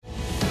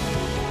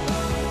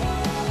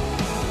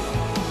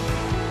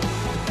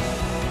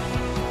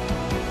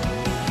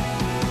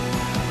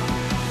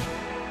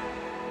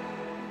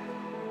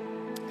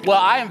Well,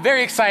 I am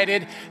very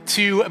excited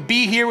to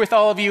be here with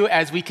all of you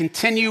as we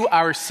continue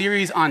our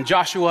series on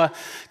Joshua.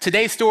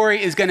 Today's story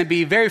is going to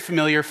be very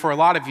familiar for a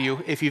lot of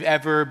you. If you've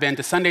ever been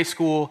to Sunday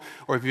school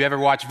or if you've ever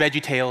watched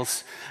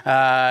VeggieTales,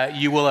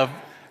 you will have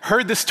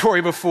heard this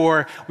story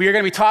before. We are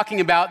going to be talking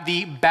about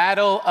the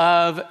Battle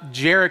of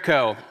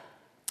Jericho.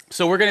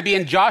 So we're going to be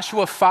in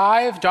Joshua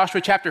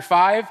chapter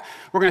 5.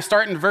 We're going to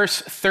start in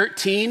verse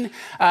 13.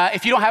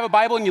 If you don't have a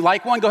Bible and you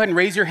like one, go ahead and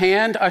raise your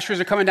hand. Ushers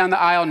are coming down the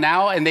aisle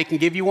now and they can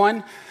give you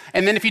one.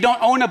 And then if you don't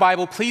own a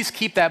Bible, please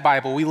keep that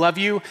Bible. We love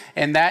you,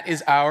 and that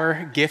is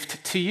our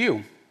gift to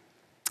you.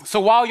 So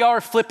while y'all are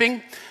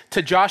flipping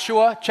to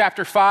Joshua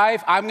chapter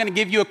 5, I'm going to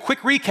give you a quick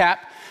recap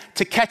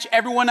to catch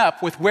everyone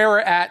up with where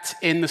we're at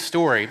in the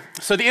story.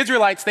 So the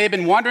Israelites, they had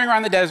been wandering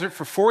around the desert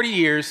for 40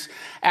 years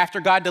after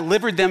God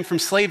delivered them from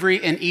slavery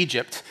in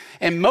Egypt.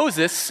 And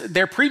Moses,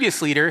 their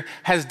previous leader,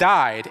 has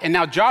died. And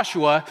now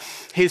Joshua,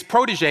 his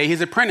protege,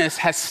 his apprentice,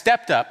 has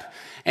stepped up.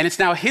 And it's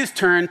now his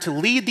turn to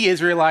lead the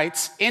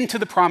Israelites into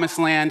the promised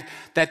land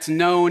that's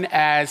known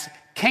as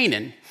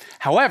Canaan.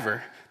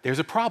 However, there's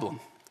a problem.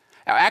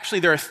 Actually,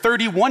 there are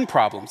 31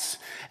 problems,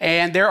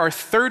 and there are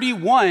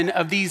 31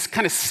 of these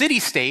kind of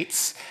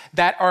city-states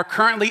that are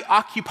currently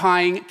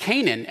occupying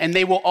Canaan, and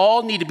they will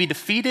all need to be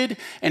defeated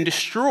and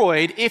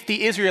destroyed if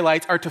the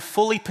Israelites are to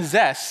fully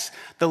possess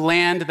the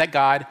land that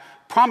God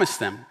promised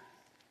them.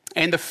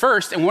 And the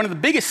first and one of the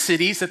biggest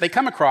cities that they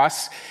come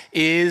across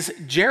is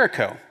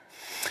Jericho.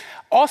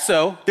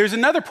 Also, there's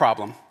another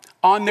problem.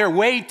 On their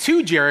way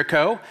to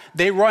Jericho,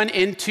 they run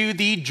into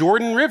the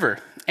Jordan River.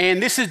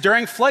 And this is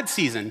during flood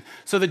season.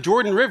 So the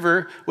Jordan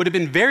River would have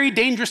been very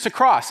dangerous to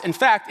cross. In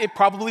fact, it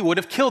probably would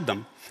have killed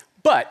them.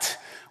 But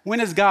when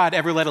has God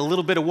ever let a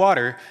little bit of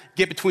water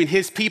get between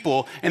his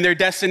people and their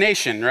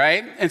destination,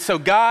 right? And so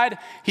God,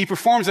 he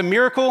performs a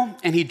miracle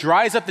and he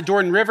dries up the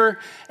Jordan River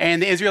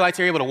and the Israelites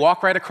are able to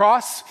walk right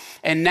across.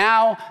 And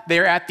now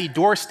they're at the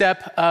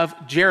doorstep of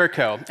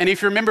Jericho. And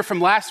if you remember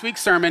from last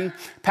week's sermon,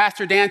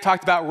 Pastor Dan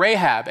talked about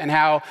Rahab and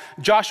how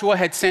Joshua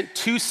had sent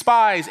 2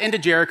 spies into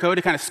Jericho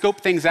to kind of scope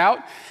things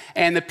out.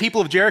 And the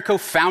people of Jericho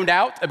found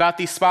out about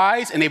these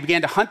spies and they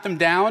began to hunt them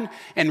down.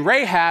 And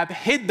Rahab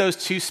hid those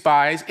 2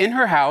 spies in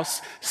her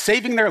house,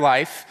 saving their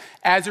life.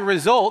 As a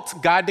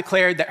result, God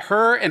declared that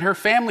her and her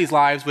family's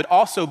lives would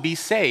also be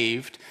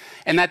saved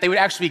and that they would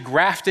actually be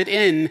grafted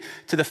in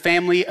to the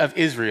family of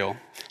Israel.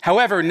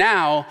 However,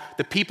 now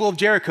the people of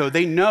Jericho,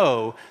 they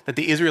know that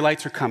the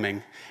Israelites are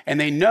coming and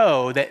they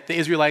know that the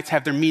Israelites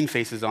have their mean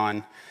faces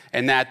on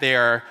and that they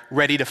are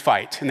ready to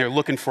fight, and they're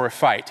looking for a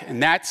fight.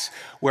 And that's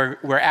where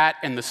we're at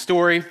in the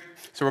story.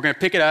 So we're going to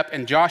pick it up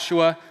in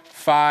Joshua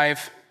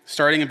 5,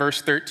 starting in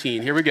verse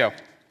 13. Here we go.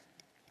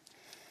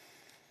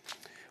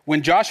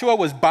 When Joshua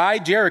was by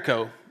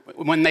Jericho,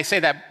 when they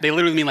say that, they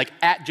literally mean like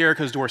at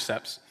Jericho's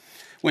doorsteps.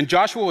 When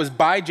Joshua was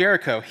by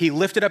Jericho, he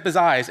lifted up his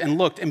eyes and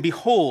looked, and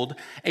behold,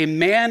 a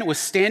man was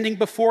standing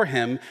before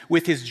him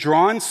with his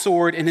drawn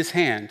sword in his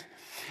hand.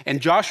 And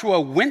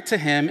Joshua went to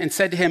him and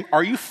said to him,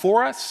 "Are you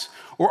for us?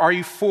 Or are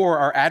you for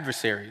our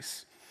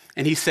adversaries?"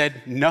 And he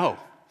said, "No,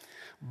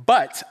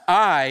 but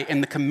I am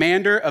the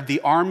commander of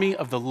the army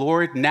of the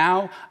Lord.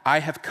 Now I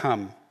have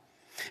come."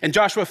 And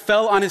Joshua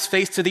fell on his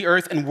face to the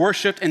earth and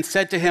worshiped and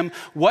said to him,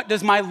 "What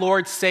does my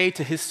Lord say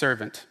to his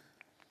servant?"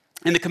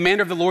 And the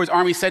commander of the Lord's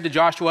army said to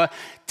Joshua,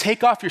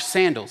 "Take off your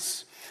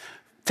sandals.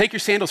 Take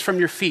your sandals from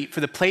your feet, for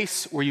the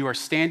place where you are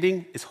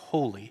standing is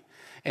holy."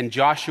 And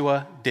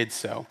Joshua did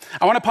so.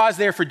 I want to pause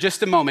there for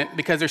just a moment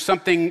because there's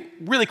something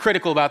really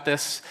critical about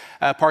this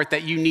part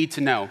that you need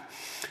to know.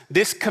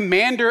 This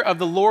commander of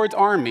the Lord's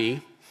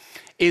army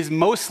is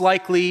most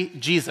likely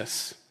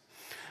Jesus.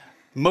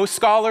 Most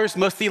scholars,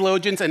 most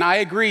theologians, and I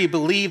agree,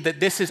 believe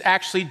that this is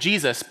actually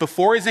Jesus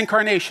before his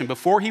incarnation,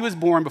 before he was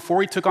born,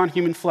 before he took on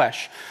human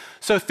flesh.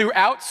 So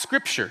throughout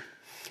Scripture,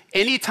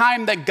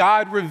 anytime that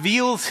God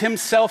reveals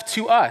himself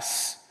to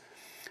us,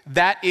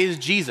 that is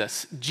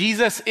Jesus.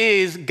 Jesus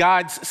is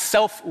God's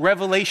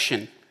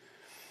self-revelation,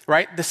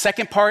 right? The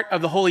second part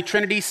of the Holy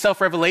Trinity,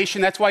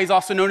 self-revelation. That's why he's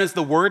also known as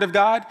the Word of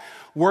God.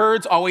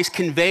 Words always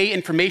convey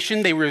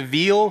information. They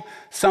reveal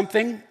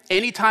something.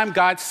 Anytime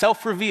God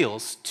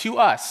self-reveals to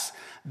us,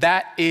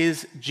 that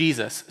is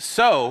Jesus.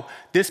 So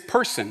this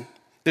person,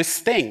 this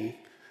thing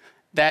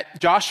that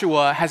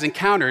Joshua has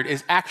encountered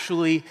is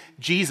actually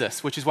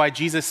Jesus, which is why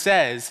Jesus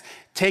says,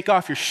 "Take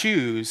off your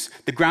shoes.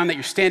 The ground that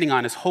you're standing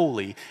on is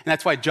holy." And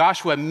that's why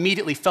Joshua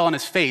immediately fell on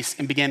his face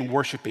and began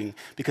worshiping,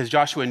 because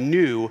Joshua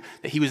knew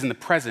that he was in the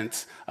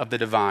presence of the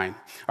divine.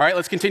 All right,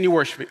 let's continue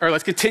worshiping,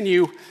 let's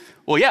continue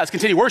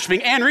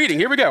worshiping and reading.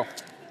 Here we go.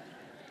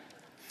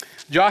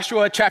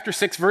 Joshua chapter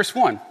 6, verse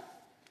 1.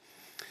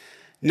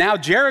 Now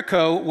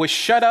Jericho was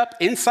shut up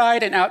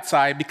inside and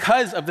outside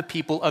because of the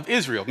people of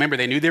Israel. Remember,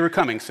 they knew they were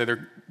coming, so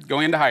they're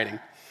going into hiding.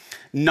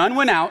 None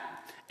went out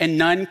and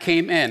none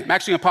came in. I'm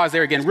actually gonna pause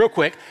there again real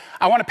quick.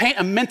 I wanna paint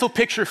a mental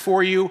picture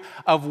for you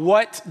of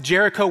what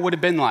Jericho would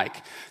have been like.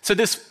 So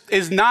this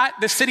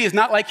city is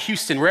not like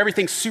Houston, where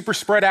everything's super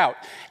spread out,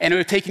 and it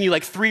would have taken you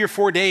like 3 or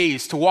 4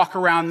 days to walk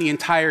around the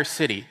entire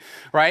city,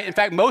 right? In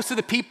fact, most of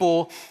the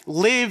people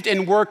lived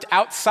and worked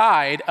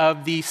outside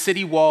of the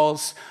city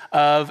walls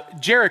of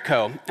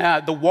Jericho.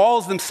 The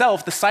walls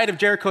themselves, the site of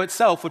Jericho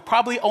itself, would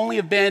probably only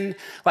have been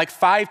like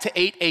 5 to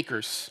 8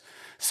 acres.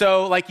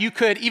 So like you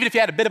could, even if you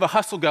had a bit of a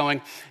hustle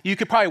going, you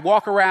could probably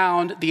walk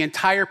around the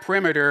entire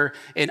perimeter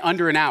in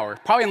under an hour,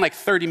 probably in like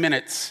 30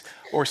 minutes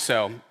or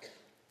so.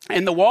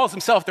 And the walls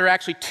themselves, there are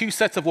actually 2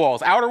 sets of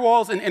walls, outer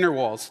walls and inner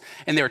walls.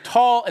 And they were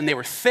tall and they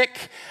were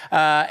thick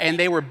and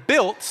they were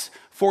built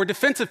for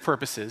defensive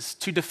purposes,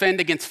 to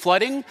defend against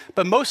flooding,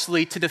 but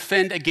mostly to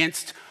defend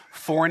against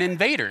foreign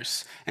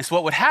invaders. And so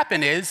what would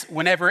happen is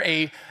whenever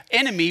an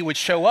enemy would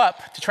show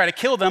up to try to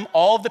kill them,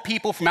 all of the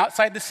people from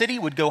outside the city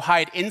would go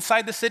hide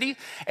inside the city,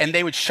 and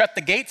they would shut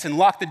the gates and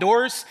lock the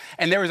doors,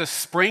 and there was a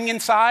spring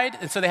inside,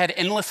 and so they had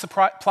endless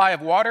supply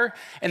of water,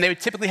 and they would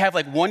typically have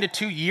like 1 to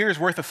 2 years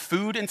worth of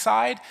food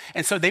inside,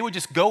 and so they would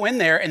just go in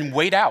there and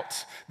wait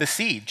out the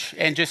siege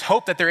and just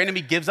hope that their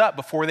enemy gives up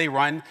before they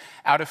run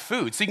out of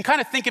food. So you can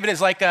kind of think of it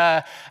as like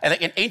an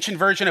ancient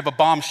version of a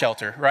bomb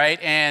shelter, right?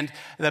 And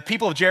the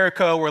people of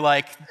Jericho were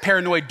like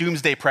paranoid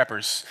doomsday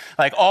preppers,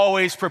 like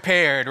always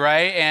prepared,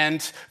 right?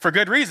 And for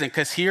good reason,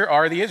 because here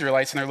are the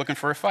Israelites and they're looking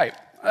for a fight.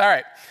 All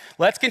right,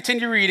 let's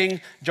continue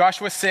reading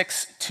Joshua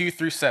 6, 2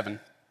 through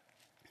 7.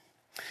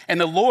 And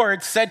the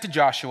Lord said to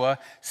Joshua,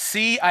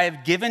 "See, I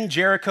have given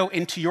Jericho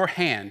into your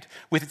hand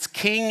with its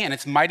king and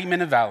its mighty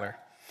men of valor.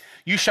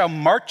 You shall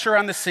march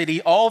around the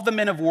city, all of the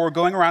men of war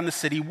going around the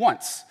city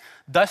once.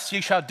 Thus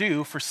you shall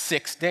do for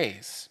 6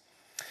 days.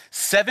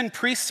 7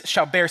 priests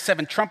shall bear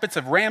 7 trumpets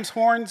of ram's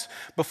horns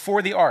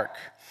before the ark.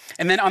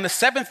 And then on the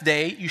 7th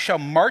day, you shall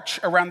march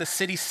around the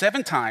city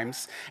 7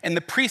 times, and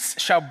the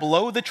priests shall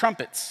blow the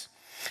trumpets.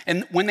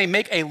 And when they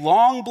make a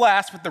long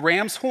blast with the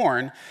ram's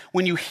horn,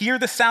 when you hear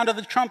the sound of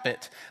the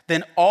trumpet,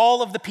 then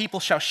all of the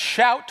people shall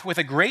shout with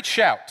a great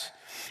shout,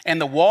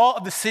 and the wall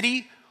of the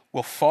city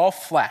will fall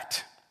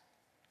flat.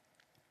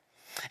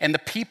 And the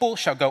people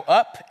shall go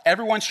up,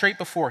 everyone straight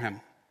before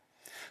him."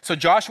 So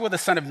Joshua the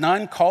son of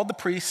Nun called the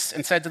priests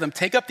and said to them,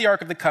 "Take up the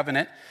Ark of the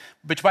Covenant,"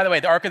 which, by the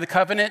way, the Ark of the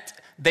Covenant,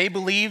 they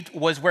believed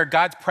was where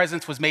God's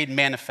presence was made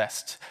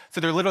manifest.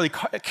 So they're literally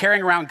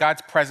carrying around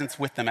God's presence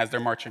with them as they're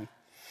marching.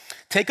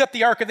 "Take up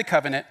the Ark of the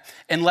Covenant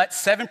and let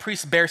 7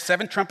 priests bear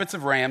 7 trumpets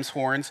of ram's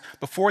horns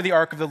before the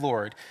Ark of the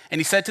Lord."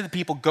 And he said to the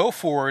people, "Go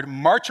forward,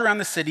 march around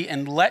the city,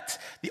 and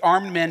let the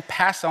armed men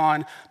pass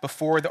on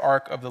before the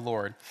Ark of the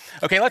Lord."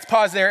 Okay, let's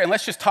pause there and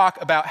let's just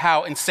talk about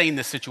how insane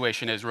this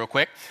situation is real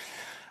quick.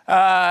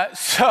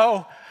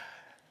 So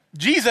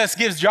Jesus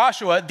gives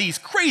Joshua these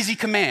crazy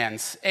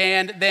commands,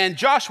 and then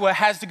Joshua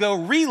has to go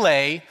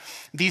relay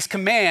these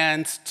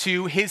commands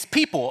to his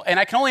people. And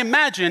I can only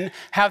imagine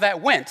how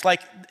that went.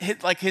 Like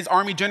his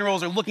army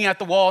generals are looking at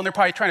the wall and they're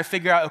probably trying to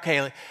figure out,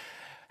 okay,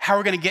 how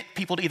we're going to get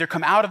people to either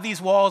come out of these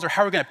walls, or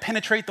how we're going to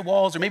penetrate the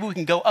walls, or maybe we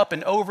can go up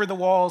and over the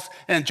walls.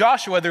 And then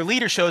Joshua, their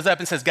leader, shows up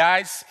and says,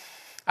 "Guys,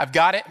 I've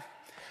got it.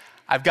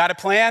 I've got a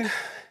plan.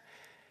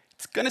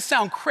 It's going to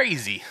sound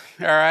crazy,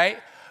 all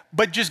right?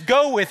 But just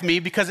go with me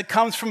because it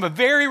comes from a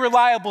very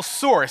reliable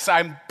source.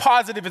 I'm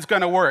positive it's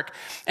going to work."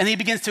 And he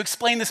begins to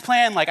explain this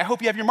plan, like, "I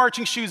hope you have your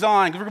marching shoes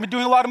on because we're going to be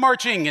doing a lot of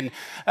marching, and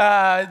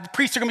the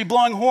priests are going to be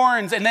blowing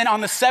horns. And then on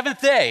the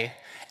 7th day,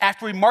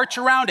 after we march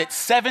around it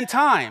 7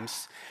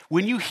 times,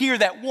 when you hear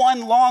that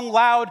one long,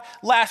 loud,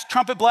 last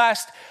trumpet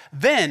blast,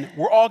 then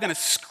we're all going to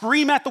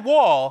scream at the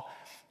wall.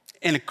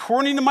 And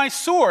according to my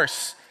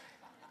source,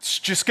 it's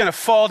just going to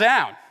fall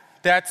down."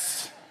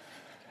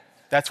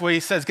 That's what he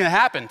says is going to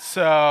happen.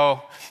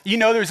 So,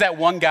 there's that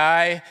one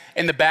guy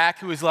in the back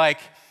who was like,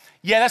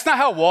 "Yeah, that's not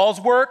how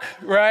walls work,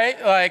 right?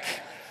 Like,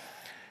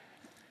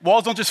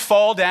 walls don't just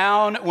fall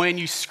down when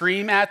you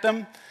scream at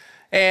them."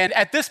 And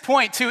at this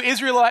point, too,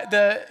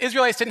 the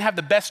Israelites didn't have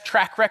the best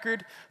track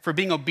record for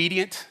being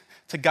obedient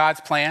to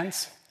God's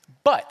plans.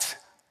 But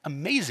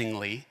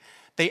amazingly,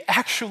 they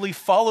actually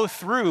follow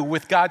through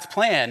with God's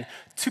plan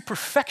to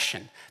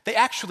perfection. They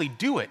actually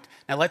do it.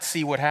 Now, let's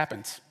see what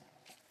happens.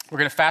 We're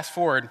going to fast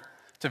forward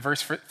to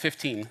verse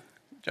 15,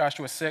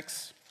 Joshua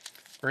 6,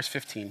 verse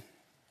 15.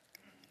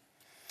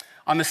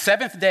 "On the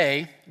 7th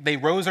day, they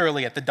rose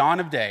early at the dawn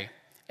of day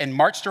and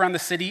marched around the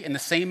city in the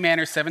same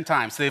manner 7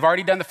 times. So they've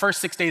already done the first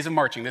 6 days of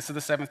marching. This is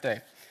the 7th day.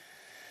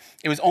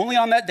 "It was only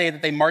on that day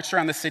that they marched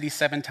around the city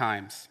 7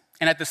 times.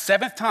 And at the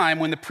 7th time,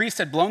 when the priests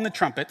had blown the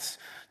trumpets,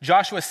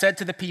 Joshua said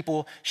to the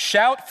people,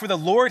 'Shout, for the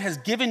Lord has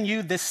given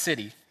you this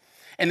city.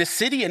 And the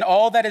city and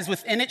all that is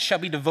within it shall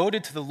be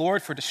devoted to the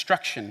Lord for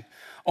destruction.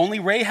 Only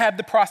Rahab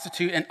the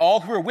prostitute and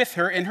all who are with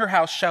her in her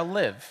house shall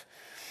live,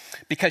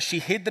 because she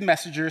hid the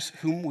messengers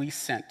whom we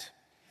sent.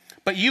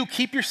 But you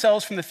keep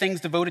yourselves from the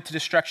things devoted to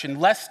destruction,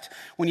 lest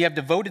when you have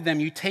devoted them,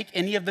 you take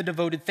any of the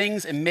devoted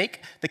things and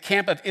make the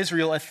camp of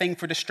Israel a thing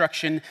for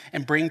destruction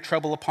and bring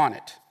trouble upon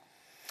it.'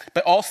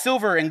 But all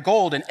silver and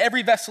gold and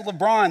every vessel of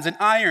bronze and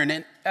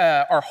iron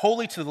are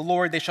holy to the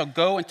Lord. They shall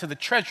go into the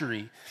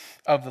treasury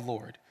of the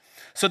Lord."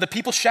 So the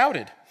people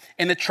shouted,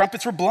 and the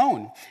trumpets were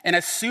blown. And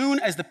as soon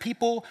as the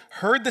people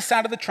heard the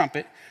sound of the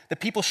trumpet, the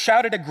people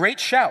shouted a great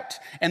shout,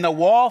 and the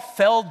wall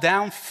fell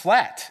down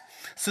flat,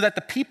 so that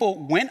the people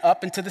went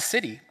up into the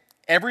city,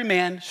 every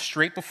man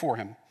straight before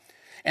him.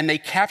 And they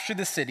captured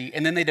the city,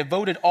 and then they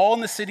devoted all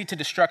in the city to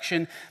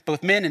destruction,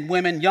 both men and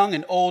women, young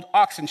and old,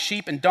 oxen,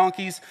 sheep, and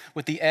donkeys,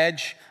 with the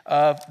edge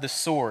of the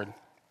sword.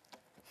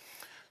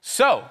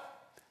 So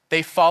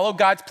they followed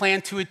God's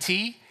plan to a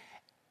T,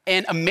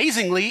 and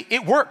amazingly,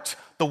 it worked.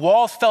 The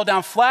walls fell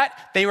down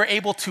flat. They were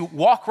able to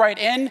walk right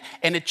in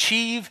and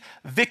achieve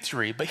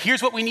victory. But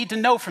here's what we need to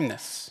know from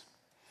this.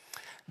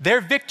 Their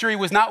victory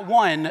was not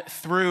won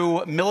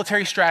through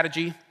military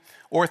strategy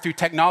or through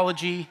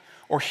technology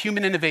or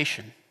human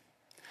innovation.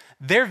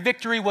 Their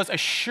victory was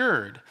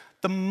assured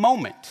the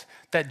moment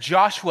that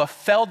Joshua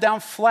fell down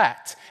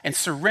flat and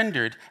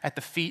surrendered at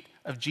the feet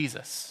of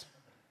Jesus.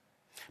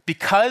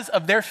 Because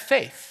of their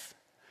faith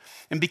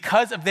and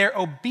because of their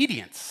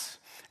obedience,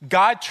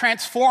 God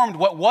transformed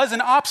what was an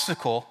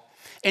obstacle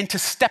into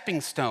stepping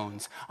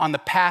stones on the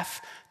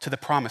path to the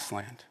promised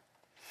land.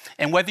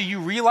 And whether you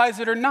realize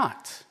it or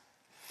not,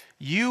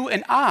 you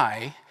and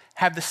I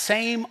have the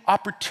same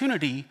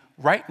opportunity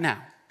right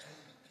now.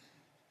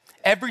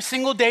 Every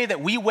single day that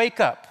we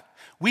wake up,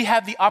 we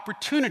have the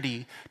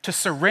opportunity to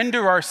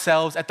surrender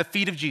ourselves at the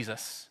feet of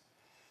Jesus,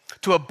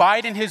 to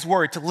abide in his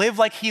word, to live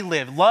like he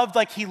lived, love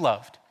like he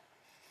loved.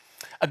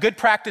 A good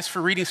practice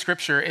for reading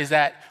scripture is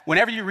that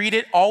whenever you read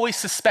it, always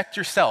suspect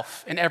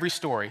yourself in every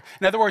story.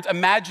 In other words,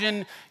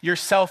 imagine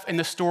yourself in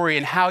the story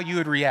and how you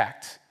would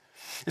react.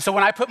 And so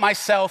when I put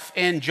myself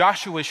in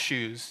Joshua's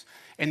shoes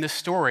in this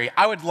story,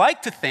 I would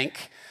like to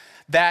think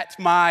that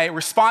my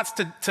response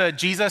to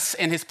Jesus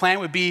and his plan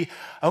would be,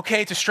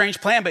 okay, it's a strange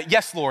plan, but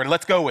yes, Lord,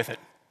 let's go with it.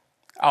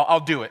 I'll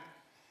do it.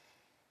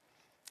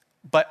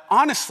 But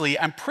honestly,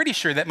 I'm pretty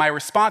sure that my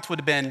response would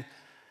have been,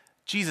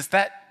 Jesus,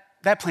 that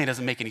plan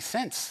doesn't make any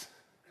sense.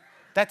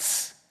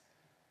 That's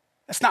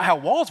not how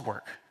walls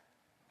work,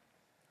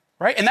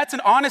 right? And that's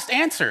an honest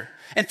answer.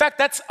 In fact,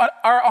 that's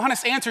our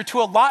honest answer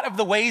to a lot of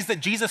the ways that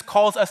Jesus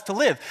calls us to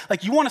live.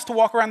 Like, you want us to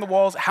walk around the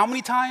walls how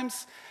many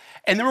times?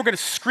 And then we're going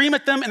to scream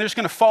at them and they're just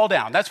going to fall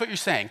down. That's what you're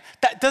saying.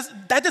 That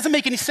doesn't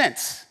make any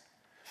sense.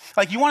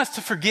 Like, you want us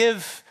to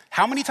forgive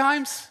how many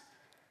times?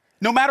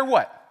 No matter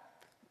what.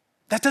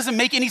 That doesn't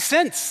make any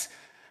sense,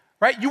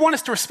 right? You want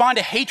us to respond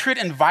to hatred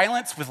and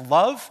violence with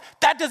love?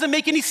 That doesn't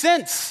make any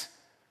sense.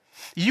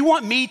 You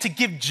want me to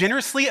give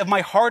generously of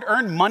my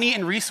hard-earned money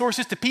and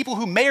resources to people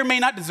who may or may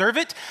not deserve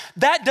it?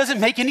 That doesn't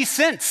make any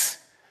sense.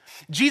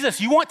 Jesus,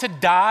 you want to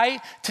die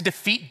to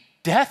defeat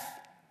death?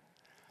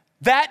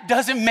 That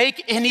doesn't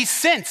make any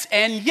sense.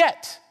 And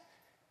yet,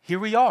 here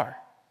we are.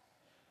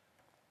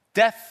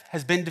 Death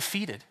has been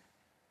defeated.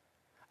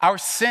 Our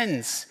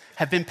sins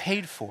have been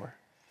paid for.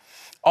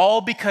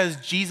 All because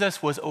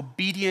Jesus was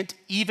obedient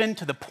even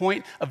to the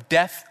point of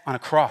death on a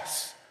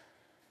cross.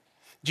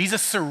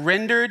 Jesus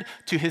surrendered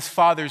to his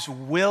Father's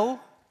will,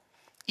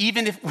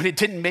 even when it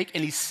didn't make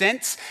any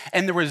sense,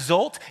 and the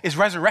result is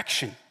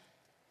resurrection.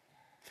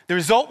 The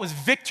result was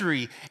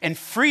victory and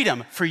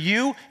freedom for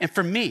you and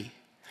for me.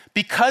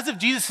 Because of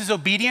Jesus'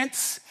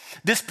 obedience,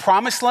 this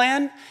promised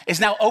land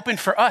is now open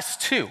for us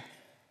too.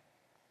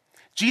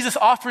 Jesus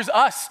offers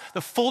us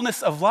the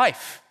fullness of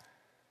life,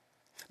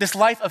 this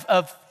life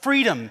of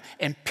freedom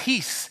and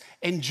peace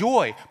and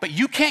joy, but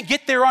you can't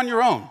get there on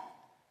your own.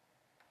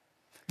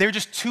 There are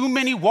just too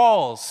many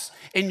walls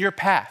in your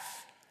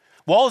path,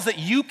 walls that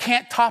you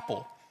can't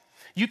topple.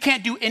 You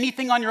can't do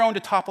anything on your own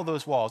to topple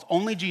those walls.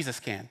 Only Jesus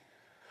can.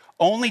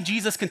 Only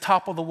Jesus can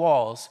topple the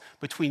walls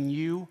between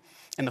you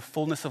and the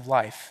fullness of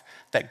life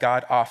that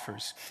God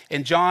offers.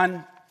 In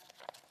John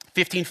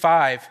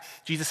 15:5,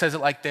 Jesus says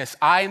it like this: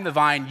 I am the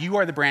vine, you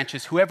are the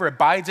branches. Whoever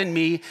abides in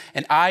me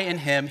and I in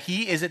him,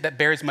 he is it that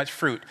bears much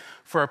fruit.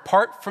 For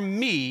apart from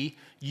me,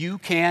 you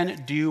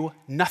can do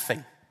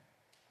nothing.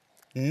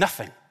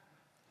 Nothing.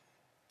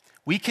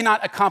 We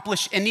cannot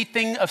accomplish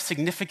anything of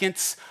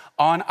significance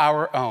on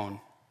our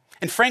own.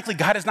 And frankly,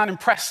 God is not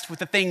impressed with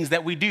the things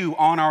that we do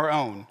on our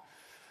own.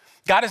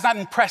 God is not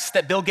impressed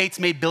that Bill Gates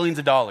made billions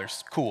of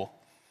dollars. Cool.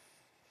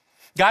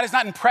 God is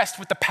not impressed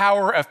with the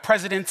power of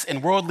presidents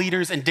and world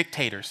leaders and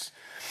dictators.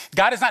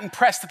 God is not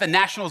impressed that the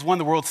Nationals won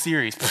the World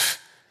Series.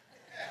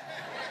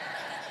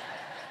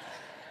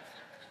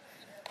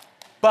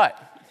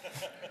 But,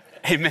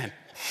 amen.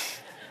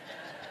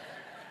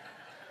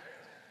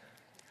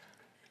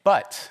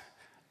 But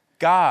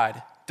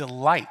God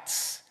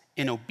delights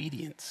in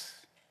obedience.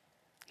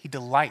 He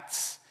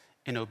delights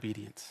in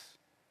obedience.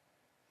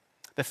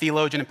 The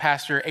theologian and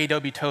pastor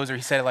A.W. Tozer,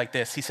 he said it like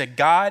this. He said,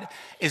 God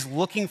is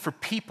looking for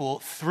people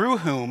through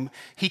whom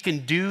he can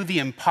do the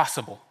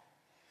impossible.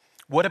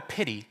 What a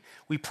pity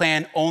we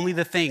plan only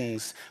the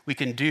things we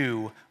can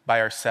do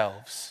by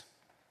ourselves.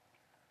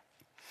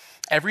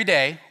 Every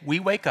day we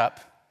wake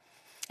up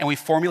and we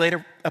formulate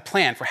a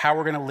plan for how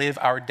we're going to live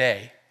our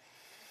day.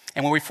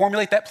 And when we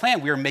formulate that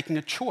plan, we are making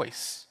a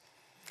choice.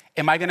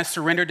 Am I going to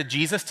surrender to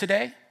Jesus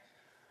today?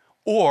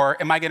 Or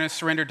am I going to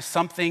surrender to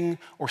something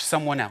or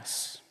someone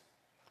else?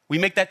 We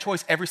make that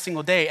choice every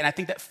single day. And I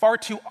think that far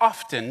too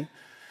often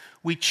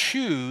we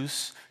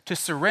choose to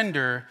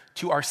surrender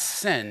to our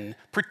sin,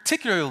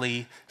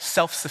 particularly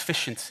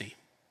self-sufficiency.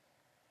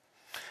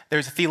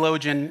 There's a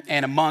theologian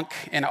and a monk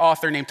and an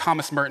author named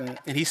Thomas Merton,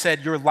 and he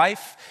said, "Your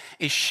life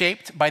is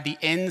shaped by the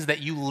ends that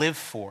you live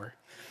for.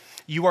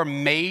 You are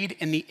made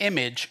in the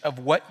image of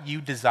what you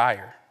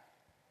desire."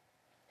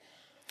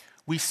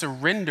 We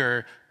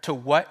surrender to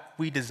what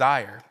we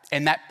desire,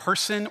 and that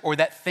person or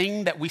that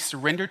thing that we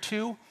surrender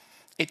to,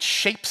 it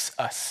shapes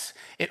us.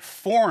 It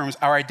forms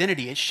our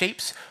identity. It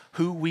shapes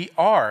who we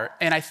are.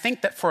 And I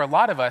think that for a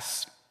lot of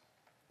us,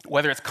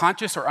 whether it's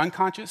conscious or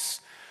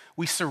unconscious,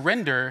 we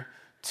surrender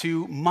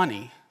to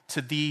money,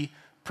 to the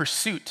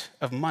pursuit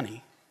of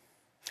money.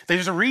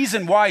 There's a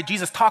reason why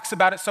Jesus talks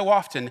about it so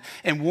often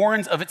and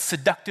warns of its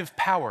seductive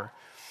power,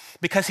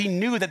 because he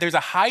knew that there's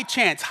a high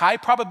chance, high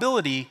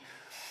probability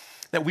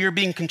that we are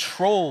being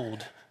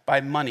controlled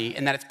by money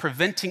and that it's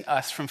preventing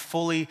us from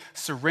fully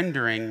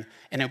surrendering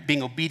and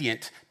being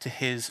obedient to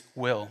his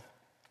will.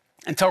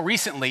 Until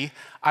recently,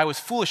 I was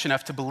foolish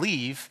enough to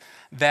believe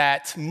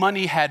that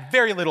money had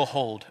very little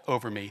hold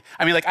over me.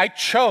 I mean, I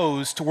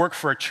chose to work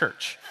for a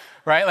church,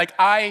 right?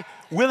 I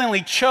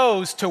willingly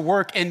chose to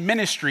work in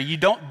ministry. You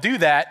don't do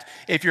that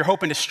if you're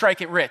hoping to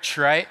strike it rich,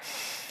 right?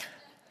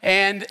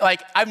 And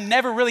I've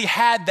never really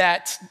had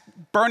that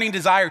burning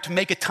desire to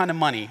make a ton of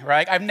money,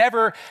 right? I've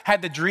never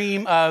had the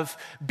dream of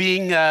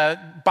being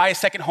buy a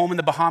second home in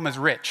the Bahamas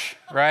rich,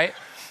 right?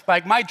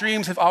 My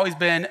dreams have always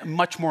been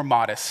much more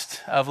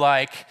modest of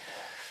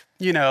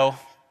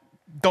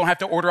don't have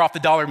to order off the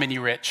dollar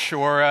menu rich,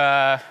 or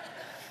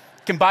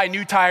can buy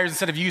new tires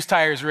instead of used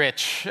tires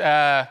rich,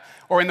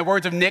 or in the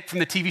words of Nick from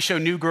the TV show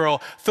New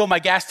Girl, fill my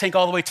gas tank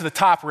all the way to the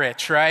top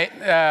rich, right?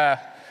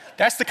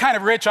 That's the kind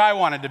of rich I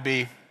wanted to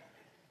be.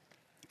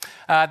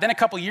 Then a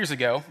couple years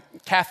ago,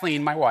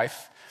 Kathleen, my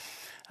wife,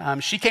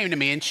 she came to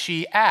me and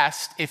she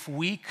asked if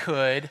we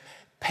could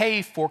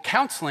pay for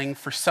counseling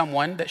for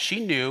someone that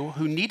she knew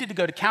who needed to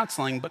go to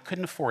counseling but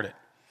couldn't afford it.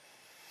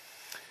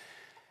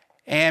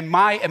 And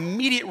my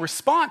immediate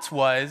response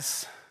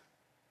was,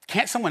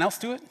 can't someone else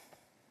do it?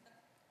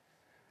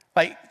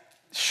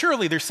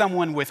 Surely there's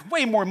someone with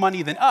way more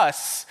money than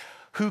us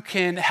who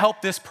can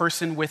help this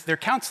person with their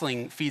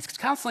counseling fees, because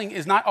counseling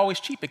is not always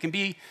cheap. It can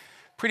be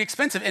pretty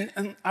expensive.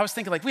 And I was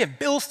thinking, we have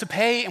bills to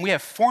pay and we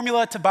have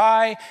formula to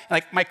buy,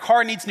 and my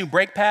car needs new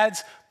brake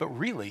pads. But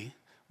really,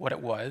 what it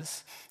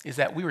was is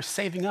that we were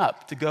saving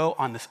up to go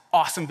on this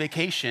awesome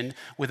vacation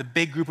with a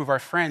big group of our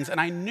friends. And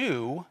I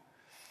knew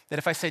that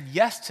if I said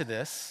yes to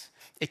this,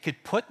 it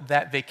could put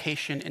that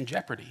vacation in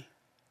jeopardy.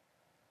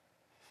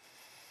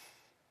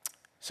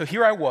 So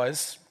here I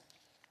was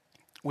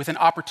with an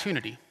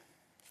opportunity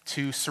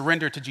to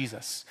surrender to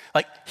Jesus.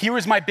 Here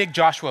was my big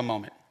Joshua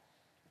moment,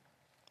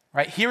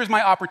 right? Here is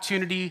my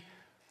opportunity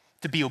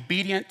to be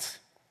obedient,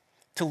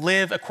 to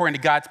live according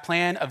to God's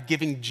plan of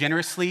giving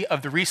generously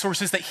of the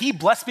resources that he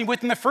blessed me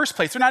with in the first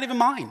place. They're not even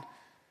mine.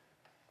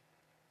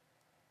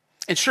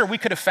 And sure, we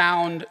could have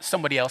found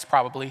somebody else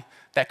probably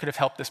that could have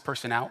helped this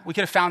person out. We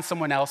could have found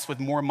someone else with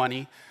more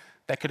money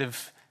that could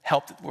have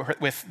helped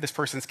with this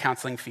person's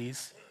counseling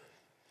fees.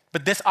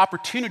 But this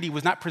opportunity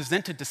was not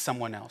presented to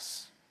someone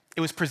else.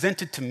 It was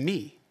presented to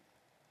me.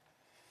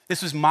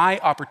 This was my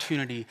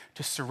opportunity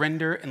to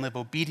surrender and live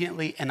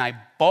obediently, and I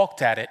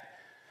balked at it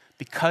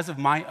because of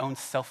my own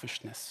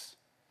selfishness.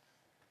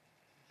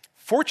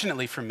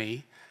 Fortunately for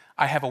me,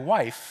 I have a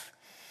wife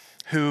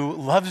who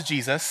loves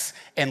Jesus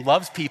and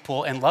loves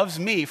people and loves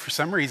me for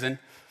some reason,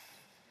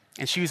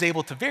 and she was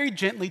able to very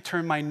gently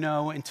turn my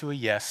no into a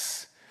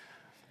yes,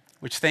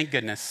 which thank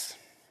goodness.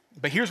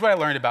 But here's what I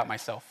learned about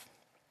myself.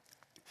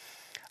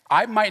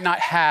 I might not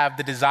have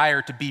the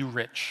desire to be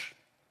rich.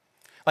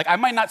 I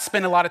might not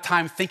spend a lot of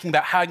time thinking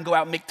about how I can go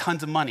out and make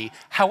tons of money.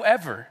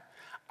 However,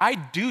 I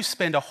do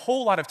spend a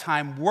whole lot of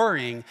time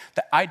worrying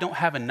that I don't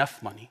have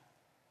enough money.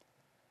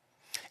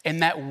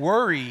 And that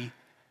worry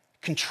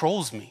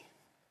controls me.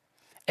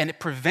 And it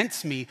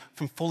prevents me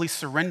from fully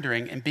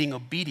surrendering and being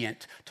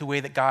obedient to the way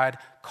that God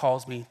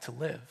calls me to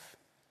live.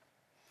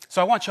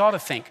 So I want y'all to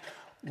think,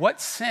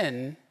 what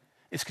sin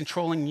is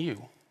controlling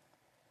you?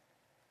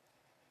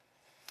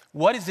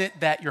 What is it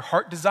that your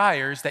heart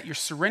desires, that you're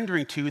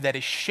surrendering to, that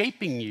is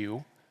shaping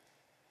you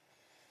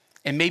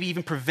and maybe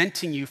even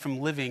preventing you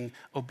from living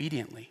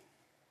obediently?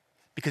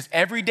 Because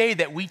every day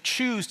that we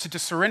choose to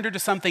surrender to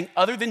something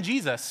other than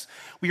Jesus,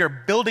 we are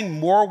building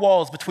more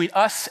walls between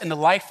us and the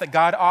life that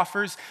God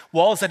offers,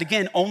 walls that,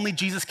 again, only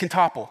Jesus can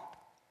topple.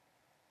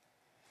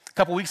 A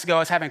couple weeks ago, I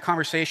was having a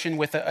conversation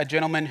with a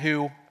gentleman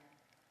who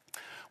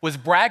was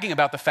bragging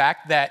about the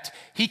fact that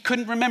he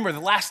couldn't remember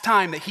the last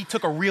time that he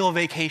took a real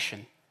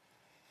vacation.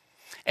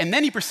 And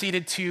then he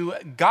proceeded to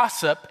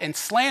gossip and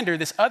slander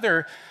this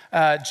other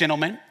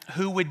gentleman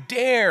who would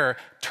dare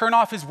turn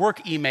off his work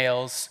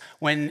emails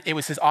when it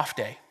was his off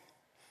day.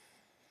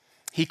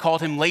 He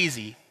called him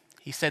lazy.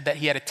 He said that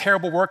he had a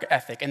terrible work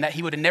ethic and that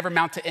he would have never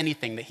amount to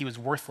anything, that he was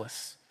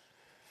worthless.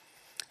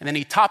 And then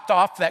he topped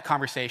off that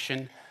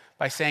conversation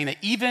by saying that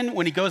even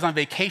when he goes on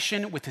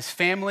vacation with his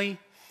family,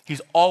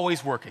 he's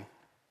always working.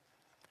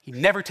 He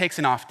never takes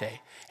an off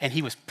day. And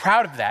he was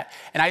proud of that.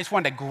 And I just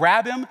wanted to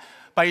grab him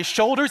by his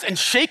shoulders and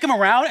shake him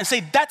around and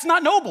say, that's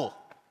not noble.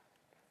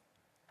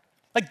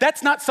 Like,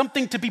 that's not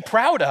something to be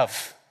proud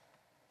of.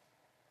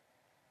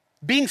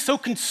 Being so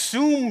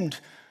consumed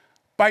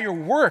by your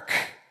work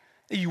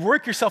that you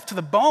work yourself to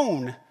the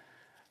bone,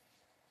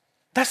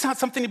 that's not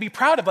something to be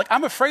proud of. Like,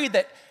 I'm afraid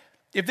that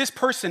if this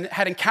person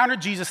had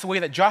encountered Jesus the way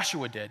that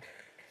Joshua did,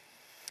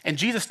 and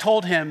Jesus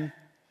told him,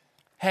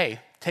 hey,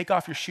 take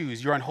off your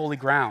shoes, you're on holy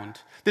ground,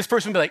 this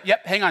person would be like,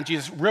 yep, hang on,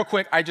 Jesus, real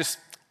quick,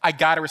 I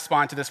gotta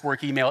respond to this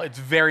work email. It's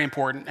very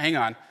important, hang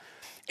on.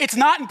 It's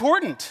not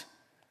important.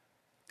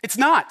 It's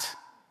not.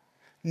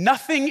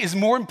 Nothing is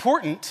more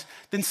important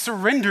than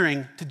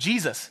surrendering to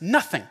Jesus.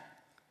 Nothing.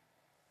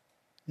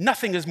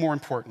 Nothing is more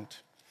important.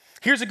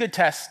 Here's a good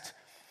test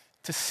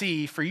to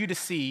see, for you to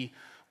see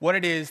what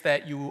it is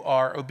that you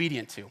are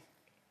obedient to.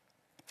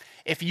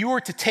 If you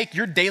were to take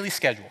your daily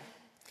schedule,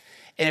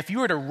 and if you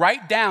were to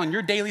write down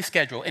your daily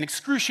schedule in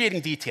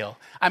excruciating detail,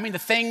 I mean the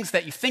things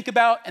that you think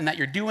about and that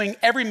you're doing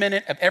every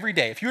minute of every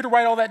day, if you were to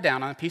write all that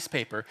down on a piece of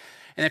paper,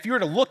 and if you were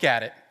to look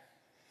at it,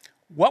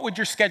 what would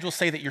your schedule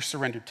say that you're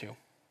surrendered to?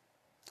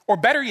 Or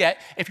better yet,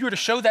 if you were to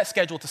show that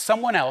schedule to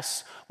someone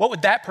else, what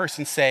would that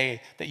person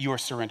say that you are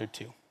surrendered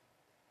to?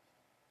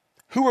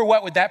 Who or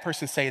what would that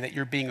person say that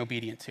you're being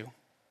obedient to?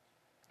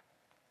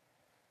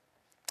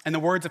 In the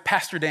words of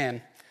Pastor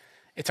Dan,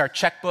 it's our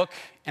checkbook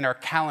and our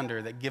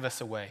calendar that give us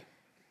away.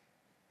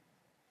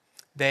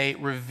 They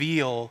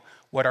reveal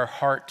what our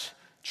heart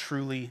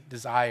truly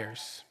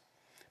desires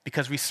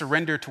because we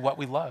surrender to what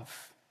we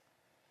love.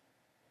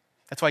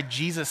 That's why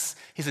Jesus,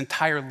 his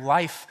entire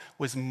life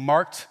was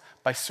marked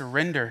by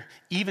surrender,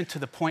 even to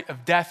the point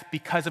of death,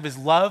 because of his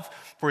love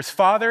for his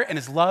Father and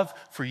his love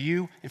for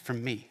you and for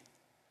me.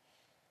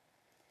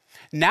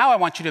 Now I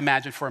want you to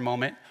imagine for a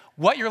moment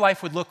what your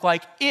life would look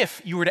like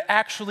if you were to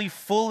actually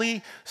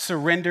fully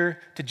surrender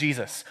to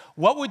Jesus.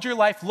 What would your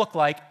life look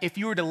like if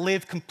you were to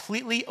live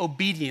completely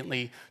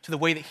obediently to the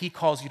way that he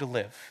calls you to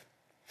live?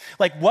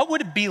 Like, what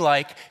would it be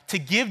like to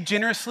give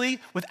generously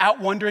without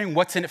wondering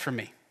what's in it for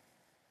me?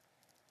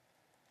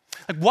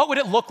 Like, what would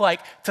it look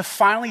like to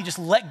finally just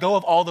let go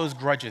of all those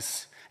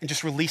grudges and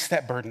just release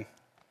that burden?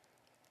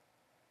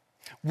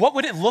 What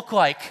would it look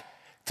like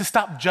to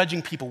stop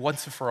judging people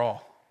once and for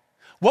all?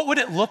 What would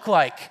it look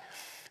like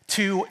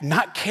to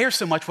not care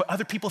so much what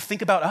other people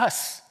think about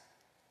us?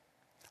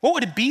 What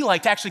would it be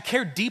like to actually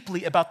care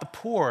deeply about the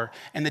poor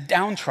and the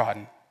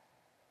downtrodden?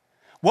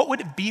 What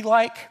would it be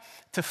like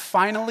to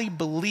finally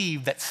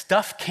believe that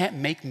stuff can't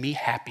make me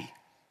happy?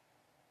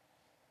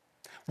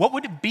 What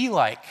would it be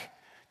like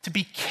to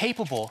be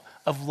capable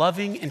of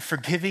loving and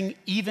forgiving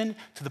even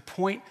to the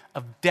point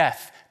of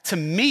death? To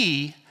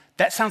me,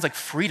 that sounds like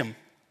freedom.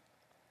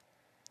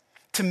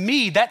 To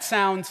me, that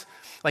sounds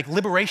like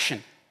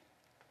liberation.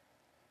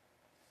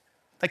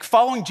 Like,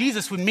 following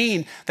Jesus would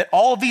mean that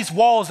all of these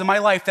walls in my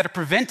life that are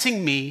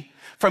preventing me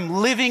from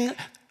living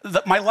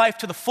my life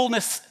to the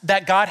fullness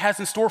that God has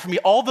in store for me,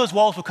 all those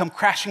walls will come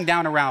crashing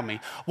down around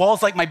me.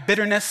 Walls like my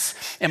bitterness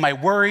and my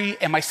worry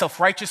and my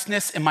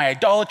self-righteousness and my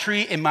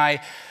idolatry and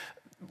my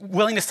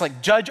willingness to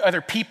judge other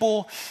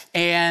people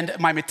and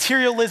my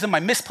materialism, my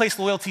misplaced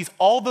loyalties,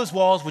 all those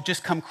walls would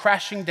just come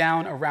crashing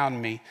down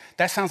around me.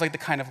 That sounds like the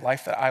kind of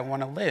life that I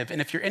want to live. And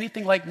if you're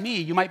anything like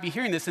me, you might be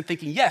hearing this and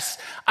thinking, yes,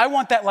 I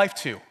want that life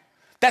too.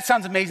 That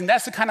sounds amazing.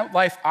 That's the kind of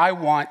life I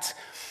want.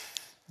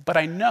 But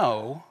I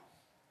know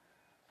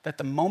that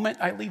the moment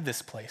I leave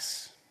this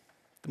place,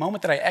 the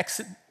moment that I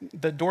exit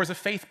the doors of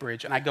Faith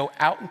Bridge and I go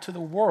out into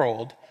the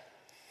world,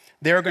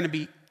 there are going to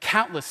be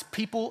countless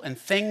people and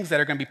things that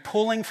are going to be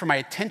pulling for my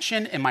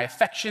attention and my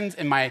affections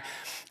and my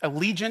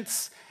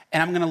allegiance,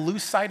 and I'm going to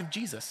lose sight of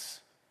Jesus.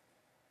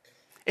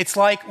 It's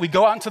like we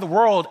go out into the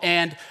world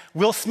and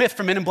Will Smith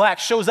from Men in Black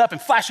shows up and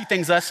flashy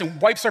things us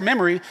and wipes our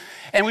memory,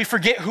 and we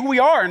forget who we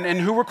are and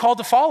who we're called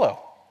to follow.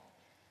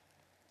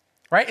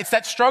 Right? It's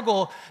that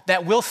struggle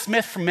that Will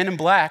Smith from Men in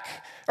Black,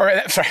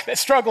 that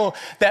struggle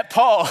that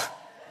Paul,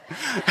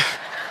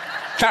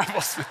 not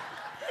Will Smith,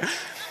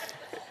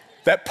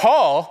 that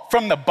Paul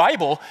from the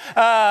Bible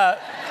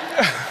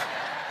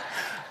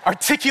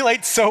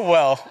articulates so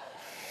well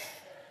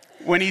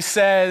when he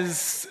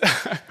says,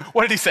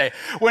 what did he say?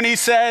 When he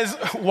says,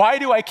 why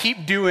do I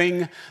keep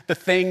doing the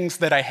things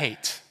that I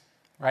hate,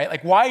 right?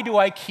 Like, why do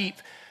I keep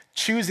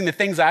choosing the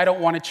things I don't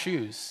want to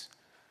choose?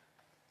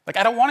 Like,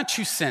 I don't want to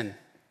choose sin.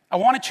 I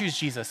want to choose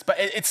Jesus, but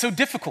it's so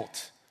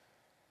difficult,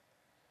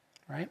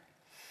 right?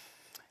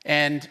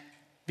 And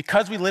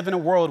because we live in a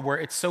world where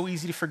it's so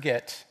easy to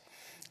forget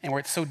and where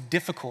it's so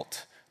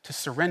difficult to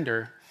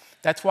surrender,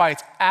 that's why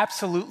it's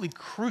absolutely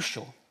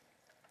crucial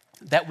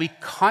that we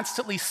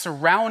constantly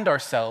surround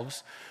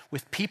ourselves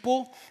with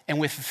people and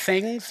with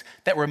things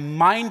that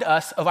remind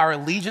us of our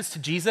allegiance to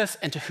Jesus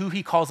and to who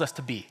he calls us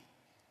to be.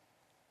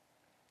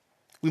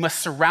 We must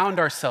surround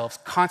ourselves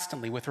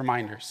constantly with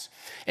reminders.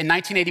 In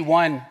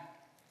 1981,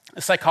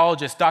 a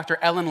psychologist, Dr.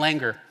 Ellen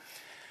Langer,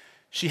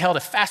 she held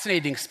a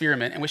fascinating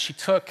experiment in which she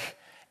took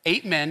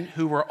 8 men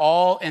who were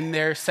all in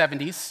their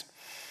 70s,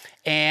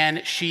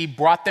 and she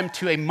brought them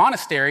to a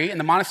monastery, and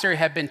the monastery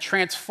had been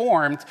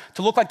transformed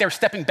to look like they were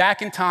stepping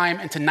back in time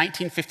into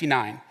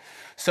 1959.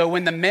 So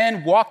when the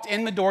men walked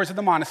in the doors of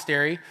the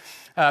monastery,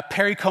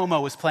 Perry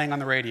Como was playing on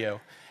the radio,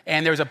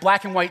 and there was a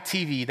black and white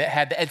TV that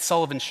had the Ed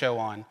Sullivan Show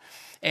on.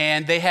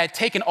 And they had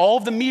taken all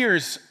of the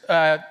mirrors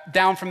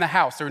down from the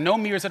house. There were no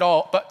mirrors at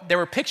all, but there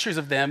were pictures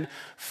of them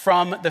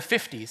from the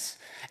 50s.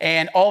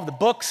 And all of the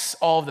books,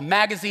 all of the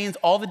magazines,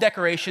 all the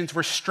decorations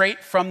were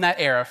straight from that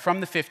era,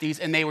 from the 50s,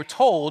 and they were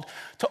told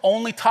to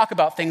only talk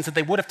about things that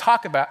they would have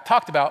talked about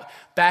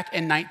back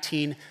in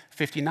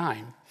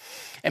 1959.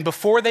 And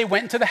before they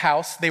went into the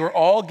house, they were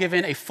all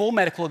given a full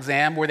medical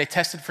exam where they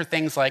tested for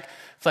things like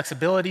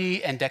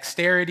flexibility and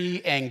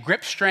dexterity and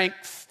grip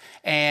strength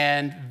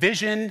and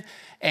vision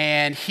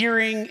and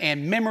hearing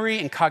and memory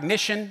and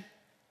cognition.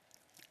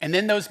 And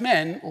then those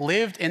men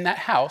lived in that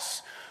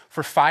house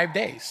for 5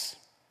 days.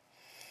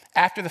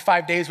 After the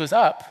 5 days was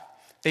up,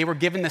 they were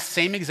given the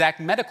same exact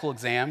medical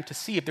exam to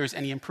see if there was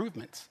any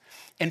improvements.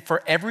 And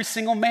for every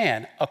single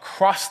man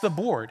across the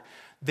board,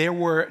 there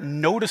were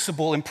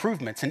noticeable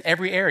improvements in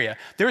every area.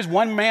 There was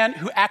one man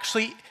who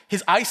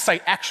his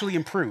eyesight actually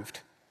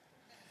improved.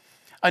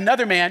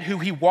 Another man who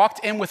he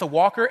walked in with a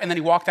walker and then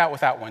he walked out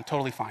without one,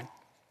 totally fine.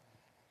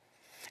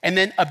 And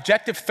then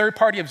objective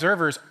third-party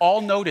observers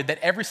all noted that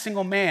every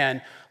single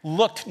man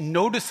looked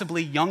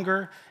noticeably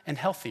younger and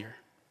healthier.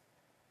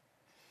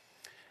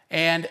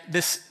 And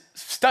this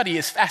study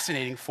is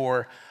fascinating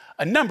for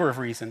a number of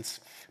reasons.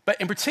 But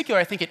in particular,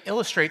 I think it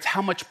illustrates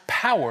how much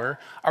power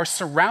our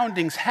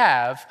surroundings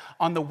have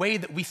on the way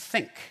that we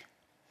think.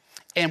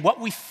 And what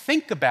we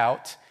think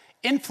about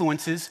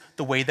influences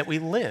the way that we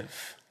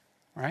live,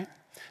 right?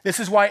 This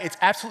is why it's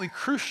absolutely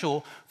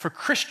crucial for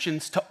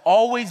Christians to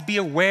always be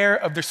aware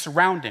of their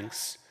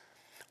surroundings,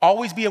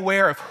 always be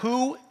aware of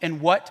who and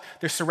what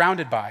they're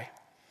surrounded by,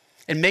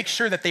 and make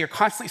sure that they are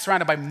constantly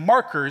surrounded by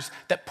markers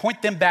that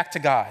point them back to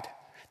God,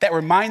 that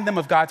remind them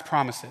of God's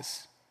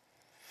promises.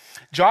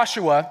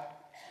 Joshua,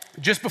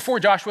 just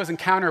before Joshua's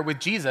encounter with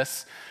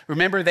Jesus,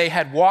 remember they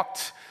had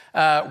walked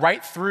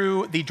right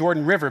through the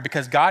Jordan River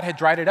because God had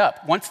dried it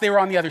up. Once they were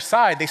on the other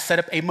side, they set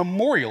up a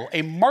memorial,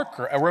 a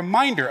marker, a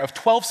reminder of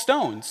 12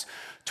 stones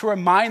to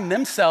remind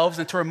themselves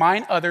and to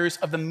remind others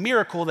of the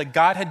miracle that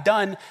God had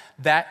done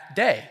that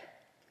day,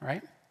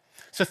 right?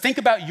 So think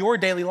about your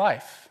daily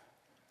life.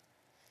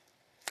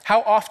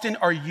 How often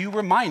are you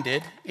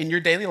reminded in your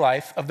daily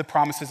life of the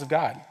promises of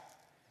God?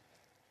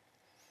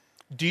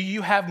 Do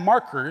you have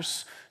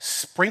markers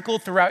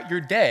sprinkled throughout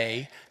your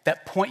day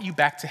that point you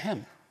back to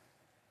Him?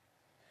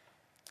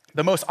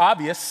 The most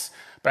obvious,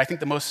 but I think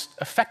the most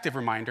effective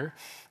reminder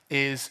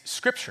is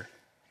Scripture,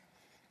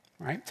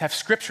 right? To have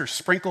Scripture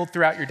sprinkled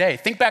throughout your day.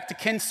 Think back to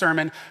Ken's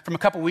sermon from a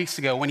couple weeks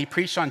ago when he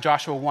preached on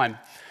Joshua 1.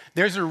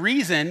 There's a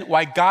reason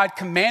why God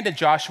commanded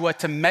Joshua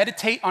to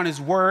meditate on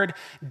His word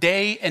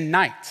day and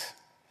night.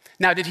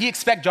 Now, did he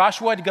expect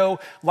Joshua to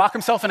go lock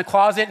himself in a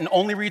closet and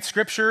only read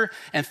Scripture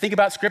and think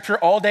about Scripture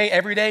all day,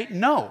 every day?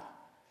 No.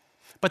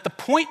 But the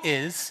point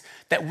is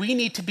that we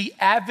need to be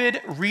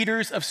avid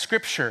readers of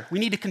Scripture. We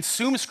need to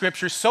consume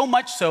Scripture so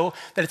much so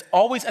that it's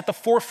always at the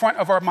forefront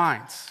of our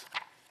minds.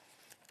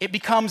 It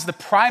becomes the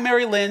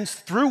primary lens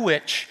through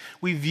which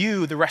we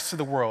view the rest of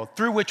the world,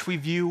 through which we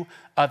view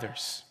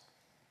others.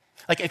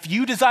 Like if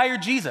you desire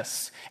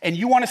Jesus and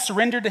you want to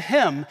surrender to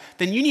Him,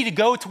 then you need to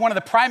go to one of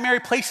the primary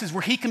places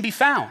where He can be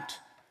found.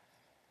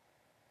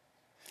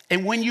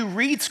 And when you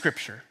read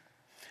Scripture,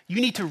 you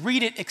need to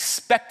read it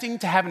expecting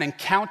to have an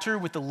encounter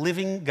with the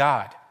living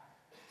God.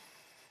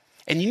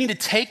 And you need to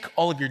take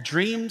all of your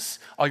dreams,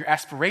 all your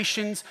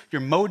aspirations,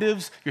 your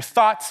motives, your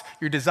thoughts,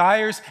 your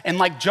desires, and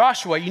like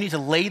Joshua, you need to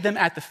lay them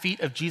at the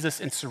feet of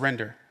Jesus and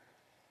surrender.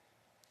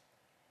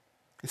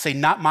 And say,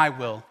 not my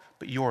will,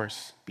 but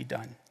yours be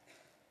done.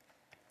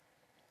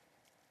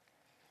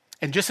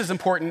 And just as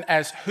important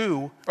as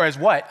who, or as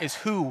what, is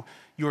who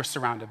you're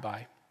surrounded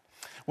by.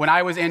 When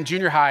I was in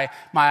junior high,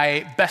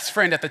 my best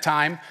friend at the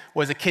time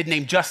was a kid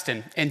named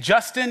Justin. And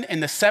Justin in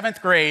the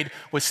 7th grade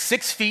was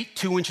 6 feet,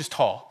 2 inches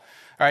tall.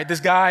 All right,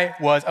 this guy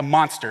was a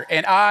monster.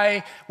 And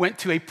I went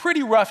to a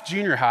pretty rough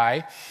junior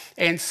high.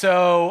 And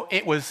so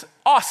it was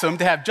awesome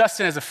to have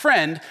Justin as a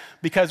friend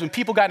because when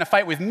people got in a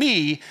fight with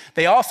me,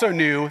 they also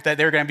knew that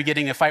they were going to be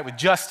getting in a fight with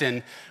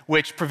Justin,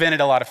 which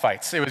prevented a lot of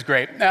fights. It was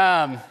great.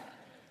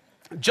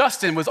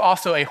 Justin was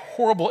also a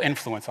horrible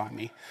influence on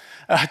me.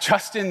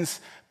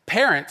 Justin's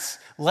parents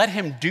let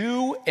him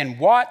do and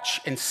watch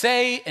and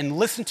say and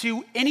listen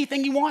to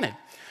anything he wanted,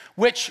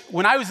 which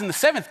when I was in the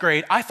 7th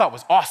grade, I thought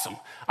was awesome.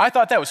 I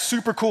thought that was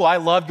super cool. I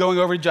loved going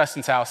over to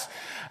Justin's house.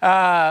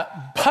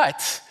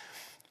 But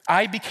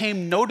I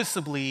became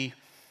noticeably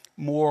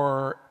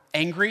more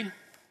angry,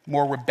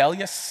 more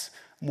rebellious,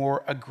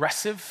 more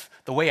aggressive.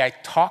 The way I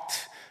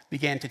talked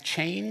began to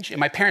change. And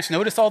my parents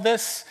noticed all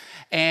this,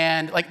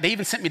 and like they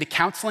even sent me to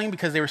counseling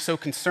because they were so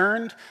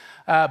concerned.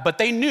 But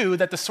they knew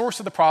that the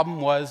source of the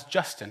problem was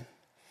Justin.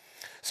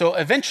 So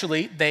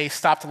eventually, they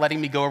stopped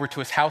letting me go over to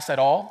his house at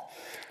all.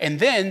 And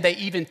then they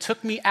even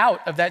took me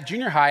out of that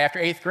junior high after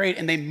 8th grade,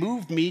 and they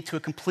moved me to a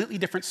completely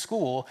different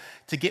school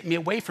to get me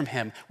away from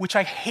him, which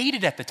I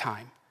hated at the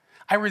time.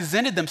 I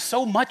resented them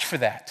so much for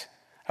that.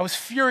 I was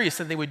furious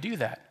that they would do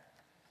that.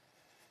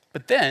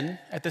 But then,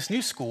 at this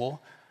new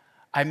school,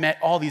 I met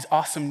all these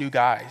awesome new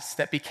guys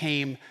that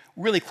became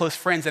really close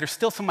friends that are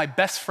still some of my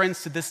best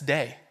friends to this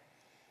day.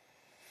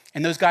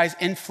 And those guys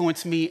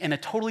influenced me in a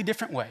totally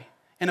different way,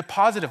 in a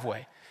positive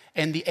way.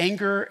 And the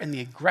anger and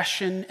the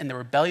aggression and the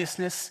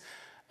rebelliousness,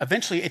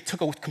 eventually it took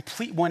a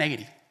complete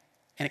 180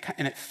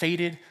 and it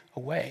faded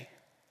away.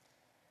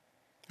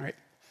 All right?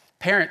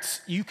 Parents,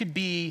 you could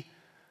be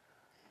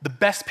the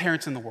best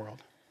parents in the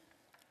world,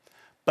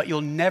 but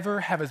you'll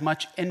never have as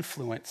much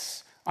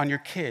influence on your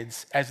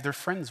kids as their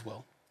friends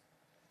will.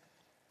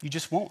 You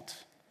just won't.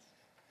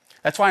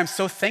 That's why I'm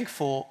so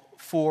thankful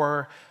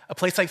for a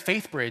place like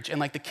Faith Bridge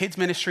and like the kids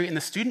ministry and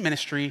the student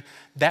ministry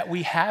that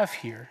we have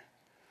here.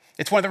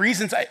 It's one of the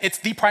reasons, it's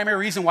the primary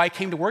reason why I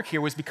came to work here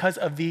was because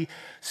of the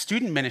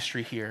student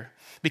ministry here.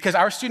 Because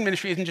our student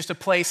ministry isn't just a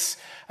place,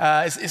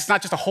 it's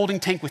not just a holding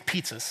tank with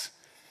pizzas,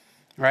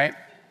 right?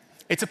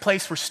 It's a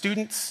place where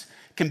students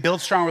can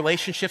build strong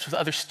relationships with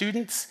other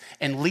students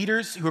and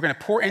leaders who are going to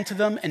pour into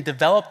them and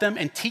develop them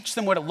and teach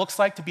them what it looks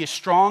like to be a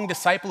strong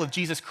disciple of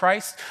Jesus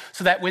Christ,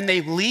 so that when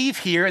they leave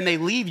here and they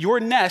leave your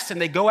nest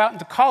and they go out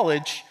into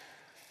college,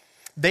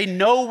 they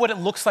know what it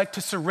looks like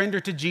to surrender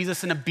to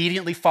Jesus and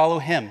obediently follow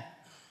him.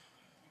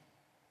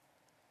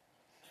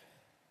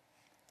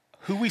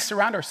 Who we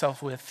surround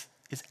ourselves with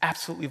is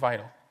absolutely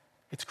vital.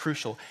 It's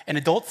crucial. And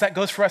adults, that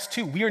goes for us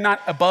too. We are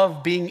not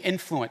above being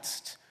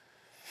influenced.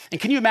 And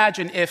can you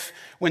imagine if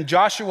when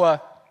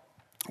Joshua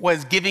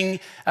was giving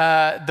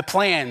the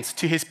plans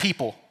to his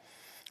people,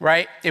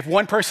 right? If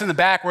one person in the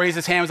back raised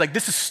his hand and was like,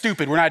 this is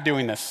stupid, we're not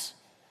doing this.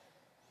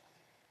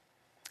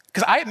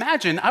 Because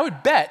I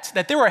would bet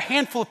that there were a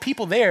handful of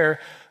people there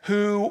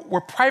who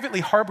were privately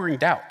harboring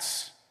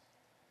doubts.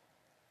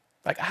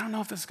 Like, I don't know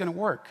if this is gonna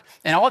work.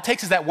 And all it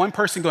takes is that one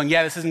person going,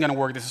 yeah, this isn't gonna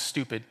work, this is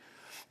stupid,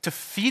 to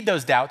feed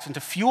those doubts and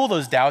to fuel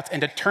those doubts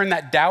and to turn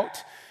that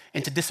doubt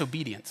into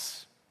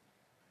disobedience.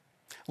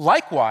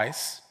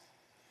 Likewise,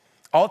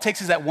 all it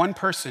takes is that one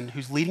person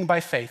who's leading by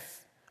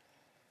faith,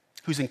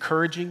 who's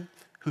encouraging,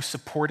 who's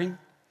supporting,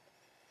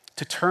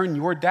 to turn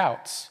your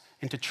doubts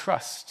into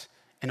trust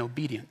and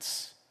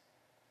obedience.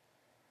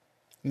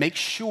 Make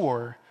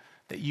sure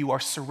that you are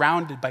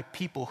surrounded by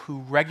people who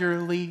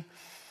regularly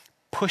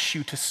push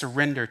you to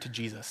surrender to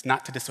Jesus,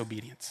 not to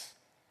disobedience.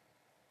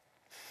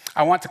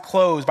 I want to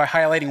close by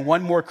highlighting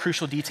one more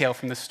crucial detail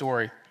from this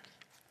story.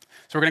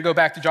 So we're going to go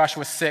back to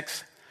Joshua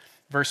 6,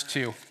 verse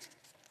 2.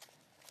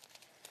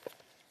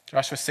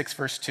 Joshua 6,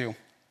 verse 2.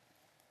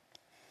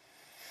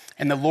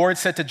 And the Lord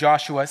said to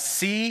Joshua,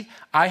 see,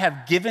 I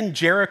have given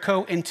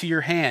Jericho into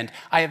your hand.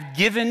 I have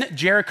given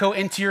Jericho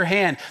into your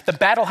hand. The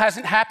battle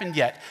hasn't happened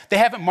yet. They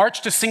haven't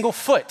marched a single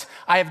foot.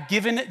 I have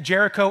given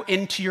Jericho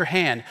into your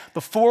hand.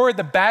 Before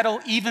the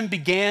battle even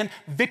began,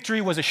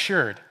 victory was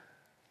assured.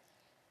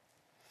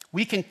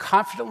 We can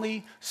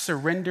confidently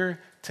surrender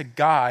to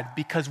God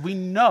because we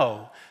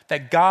know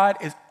that God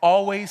is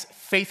always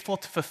faithful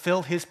to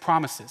fulfill his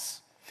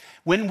promises.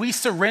 When we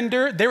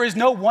surrender, there is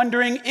no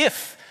wondering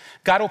if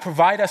God will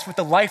provide us with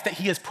the life that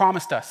he has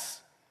promised us.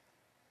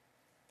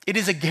 It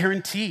is a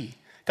guarantee.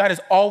 God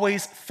is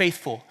always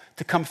faithful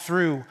to come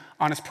through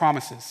on his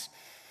promises.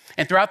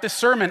 And throughout this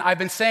sermon, I've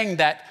been saying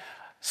that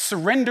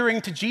surrendering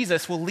to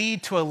Jesus will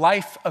lead to a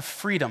life of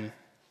freedom.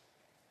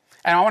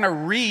 And I want to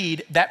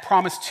read that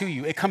promise to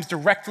you. It comes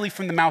directly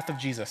from the mouth of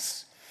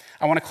Jesus.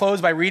 I want to close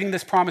by reading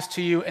this promise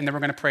to you, and then we're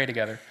going to pray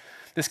together.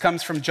 This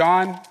comes from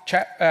John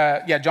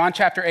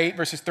chapter 8,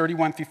 verses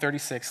 31 through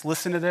 36.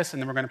 Listen to this,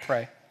 and then we're going to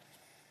pray.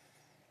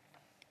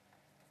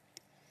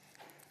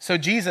 So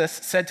Jesus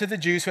said to the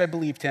Jews who had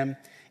believed him,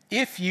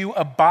 if you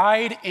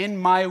abide in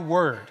my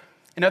word,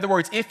 in other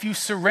words, if you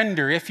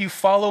surrender, if you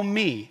follow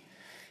me,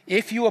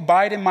 if you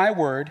abide in my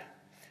word,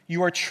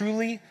 you are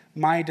truly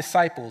my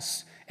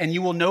disciples, and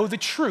you will know the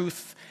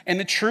truth, and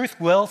the truth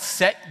will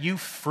set you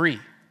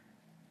free.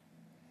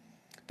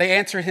 They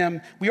answered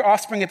him, we are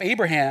offspring of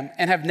Abraham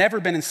and have never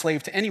been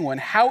enslaved to anyone.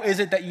 How is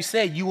it that you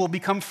say you will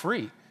become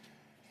free?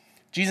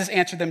 Jesus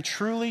answered them,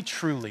 truly,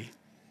 truly,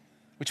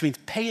 which means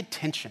pay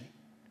attention.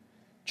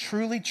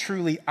 Truly,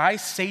 truly, I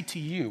say to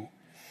you,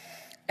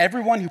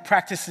 everyone who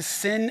practices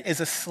sin is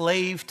a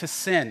slave to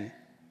sin.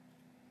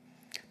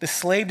 The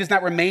slave does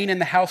not remain in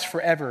the house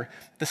forever.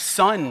 The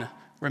son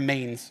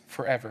remains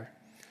forever.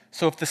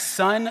 So if the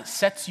son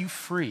sets you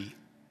free,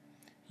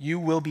 you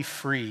will be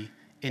free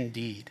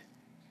indeed.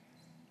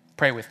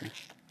 Pray with me.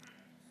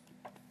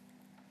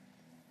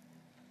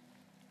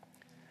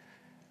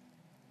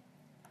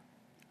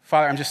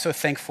 Father, I'm just so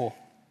thankful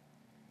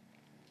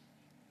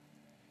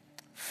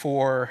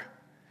for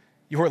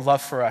your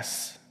love for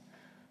us,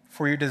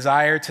 for your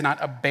desire to not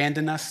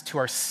abandon us to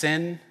our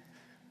sin,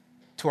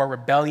 to our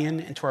rebellion,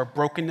 and to our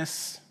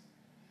brokenness,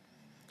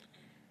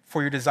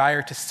 for your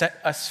desire to set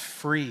us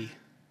free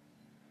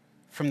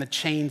from the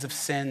chains of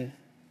sin,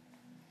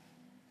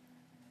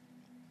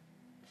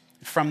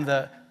 from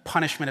the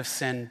punishment of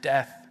sin,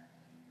 death,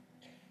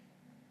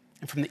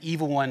 and from the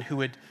evil one who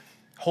would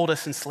hold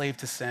us enslaved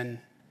to sin.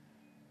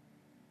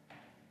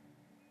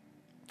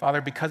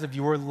 Father, because of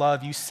your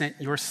love, you sent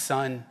your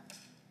Son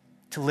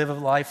to live a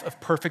life of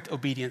perfect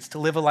obedience, to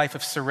live a life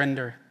of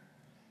surrender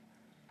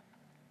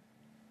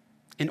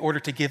in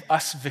order to give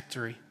us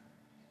victory,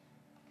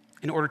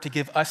 in order to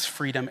give us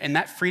freedom. And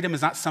that freedom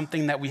is not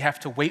something that we have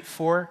to wait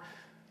for,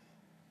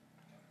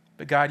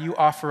 but God, you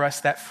offer us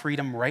that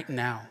freedom right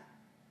now.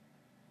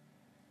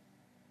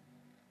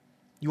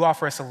 You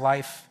offer us a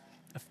life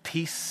of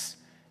peace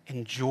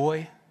and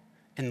joy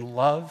and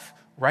love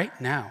right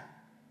now.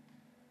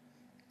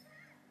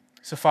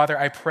 So, Father,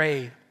 I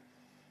pray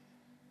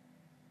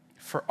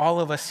for all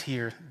of us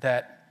here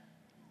that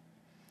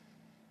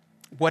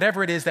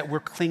whatever it is that we're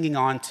clinging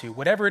on to,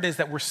 whatever it is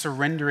that we're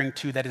surrendering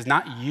to that is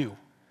not you,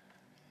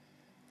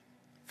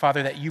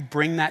 Father, that you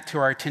bring that to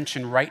our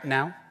attention right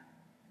now,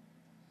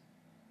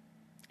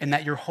 and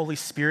that your Holy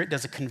Spirit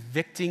does a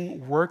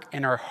convicting work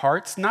in our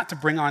hearts, not to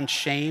bring on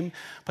shame,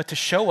 but to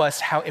show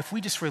us how if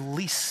we just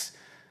release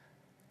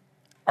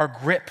our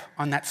grip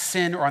on that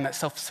sin or on that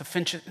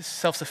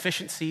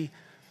self-sufficiency,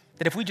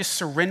 that if we just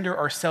surrender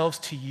ourselves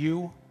to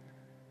you,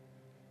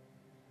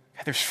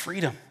 there's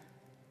freedom,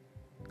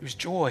 there's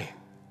joy.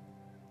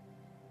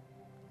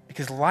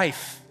 Because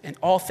life and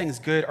all things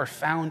good are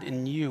found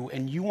in you,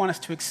 and you want us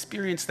to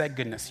experience that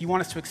goodness. You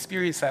want us to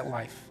experience that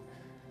life.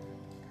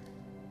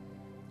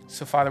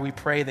 So, Father, we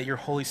pray that your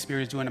Holy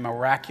Spirit is doing a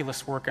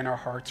miraculous work in our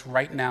hearts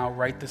right now,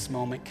 right this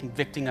moment,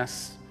 convicting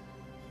us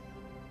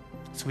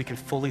so we can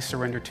fully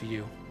surrender to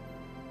you.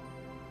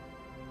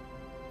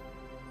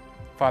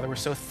 Father, we're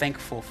so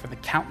thankful for the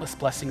countless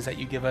blessings that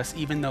you give us,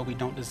 even though we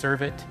don't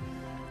deserve it.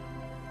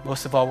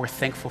 Most of all, we're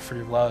thankful for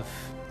your love,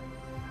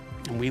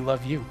 and we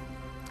love you.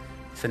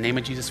 In the name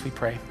of Jesus we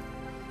pray.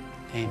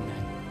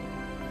 Amen.